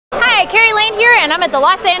Hi, Kari Lane here, and I'm at the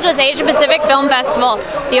Los Angeles Asia Pacific Film Festival.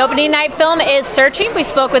 The opening night film is Searching. We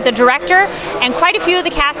spoke with the director and quite a few of the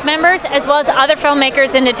cast members, as well as other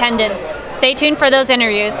filmmakers in attendance. Stay tuned for those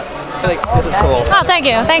interviews. This is cool. Oh, thank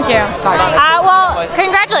you, thank you. Well,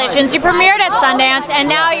 congratulations. You premiered at Sundance, and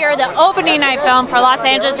now you're the opening night film for Los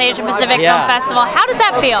Angeles Asia Pacific Film Festival. How does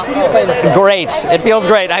that feel? Great. It feels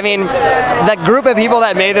great. I mean, the group of people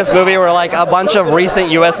that made this movie were like a bunch of recent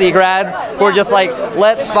USC grads who were just like,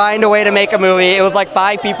 let's find a way to make a movie. It was like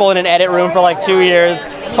 5 people in an edit room for like 2 years,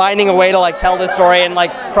 finding a way to like tell this story and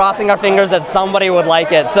like crossing our fingers that somebody would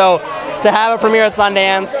like it. So to have a premiere at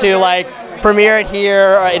Sundance, to like premiere it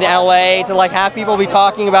here in LA, to like have people be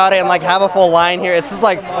talking about it and like have a full line here, it's just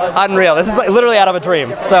like unreal. This is like literally out of a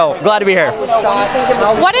dream. So glad to be here.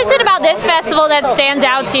 What is it about this festival that stands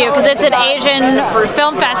out to you? Because it's an Asian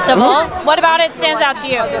film festival. What about it stands out to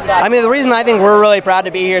you? I mean, the reason I think we're really proud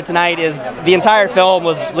to be here tonight is the entire film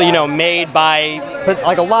was, you know, made by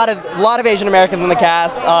like a lot of Asian Americans in the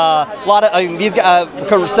cast. A lot of these guys,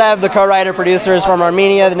 Sev, the co-writer producers from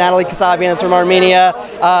Armenia, Natalie Kasabian is from Armenia.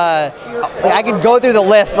 I could go through the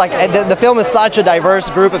list. Like the film is such a diverse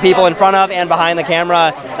group of people in front of and behind the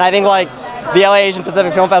camera, and I think like the LA Asian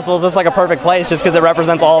Pacific Film Festival is just like a perfect place just because it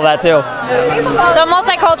represents all of that too. So a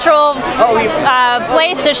multicultural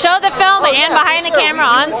place to show the film and behind the camera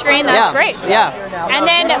on screen, that's great. Yeah. And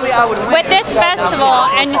then with this festival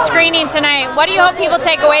and screening tonight, what do you hope people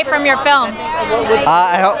take away from your film?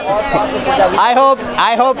 I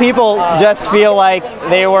hope people just feel like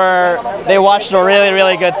they watched a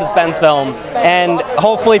really good suspense film and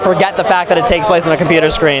hopefully forget the fact that it takes place on a computer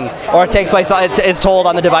screen or it is told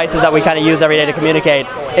on the devices that we kind of use every day to communicate.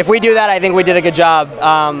 If we do that, I think we did a good job.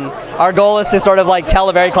 Our goal is to sort of like tell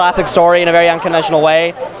a very classic story in a very unconventional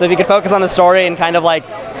way. So if you could focus on the story and kind of like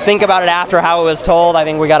think about it after how it was told, I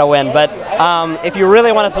think we got to win. But if you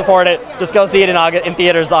really want to support it, just go see it in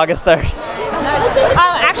theaters August 3rd.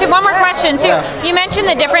 Actually, one more question too. Yeah. You mentioned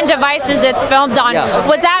the different devices it's filmed on. Yeah.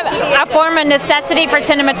 Was that a form of necessity for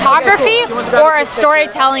cinematography or a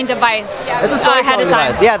storytelling device? It's a storytelling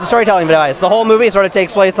device. Yeah, it's a storytelling device. The whole movie sort of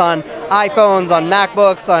takes place on iPhones, on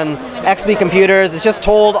MacBooks, on XP computers. It's just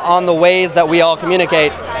told on the ways that we all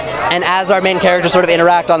communicate, and as our main characters sort of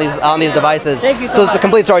interact on these devices. So it's a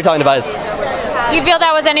complete storytelling device. Do you feel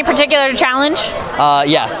that was any particular challenge?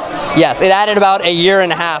 Yes. It added about 1.5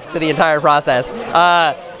 years to the entire process.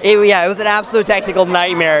 It was an absolute technical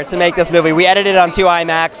nightmare to make this movie. We edited it on 2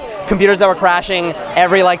 iMacs, computers that were crashing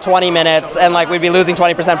every like 20 minutes, and like we'd be losing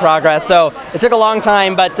 20% progress. So it took a long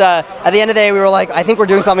time, but at the end of the day, we were like, I think we're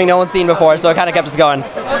doing something no one's seen before, so it kind of kept us going.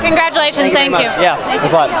 Congratulations, thank you. Yeah,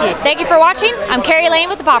 thanks a lot. Thank you for watching. I'm Kari Lane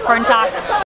with the Popcorn Talk.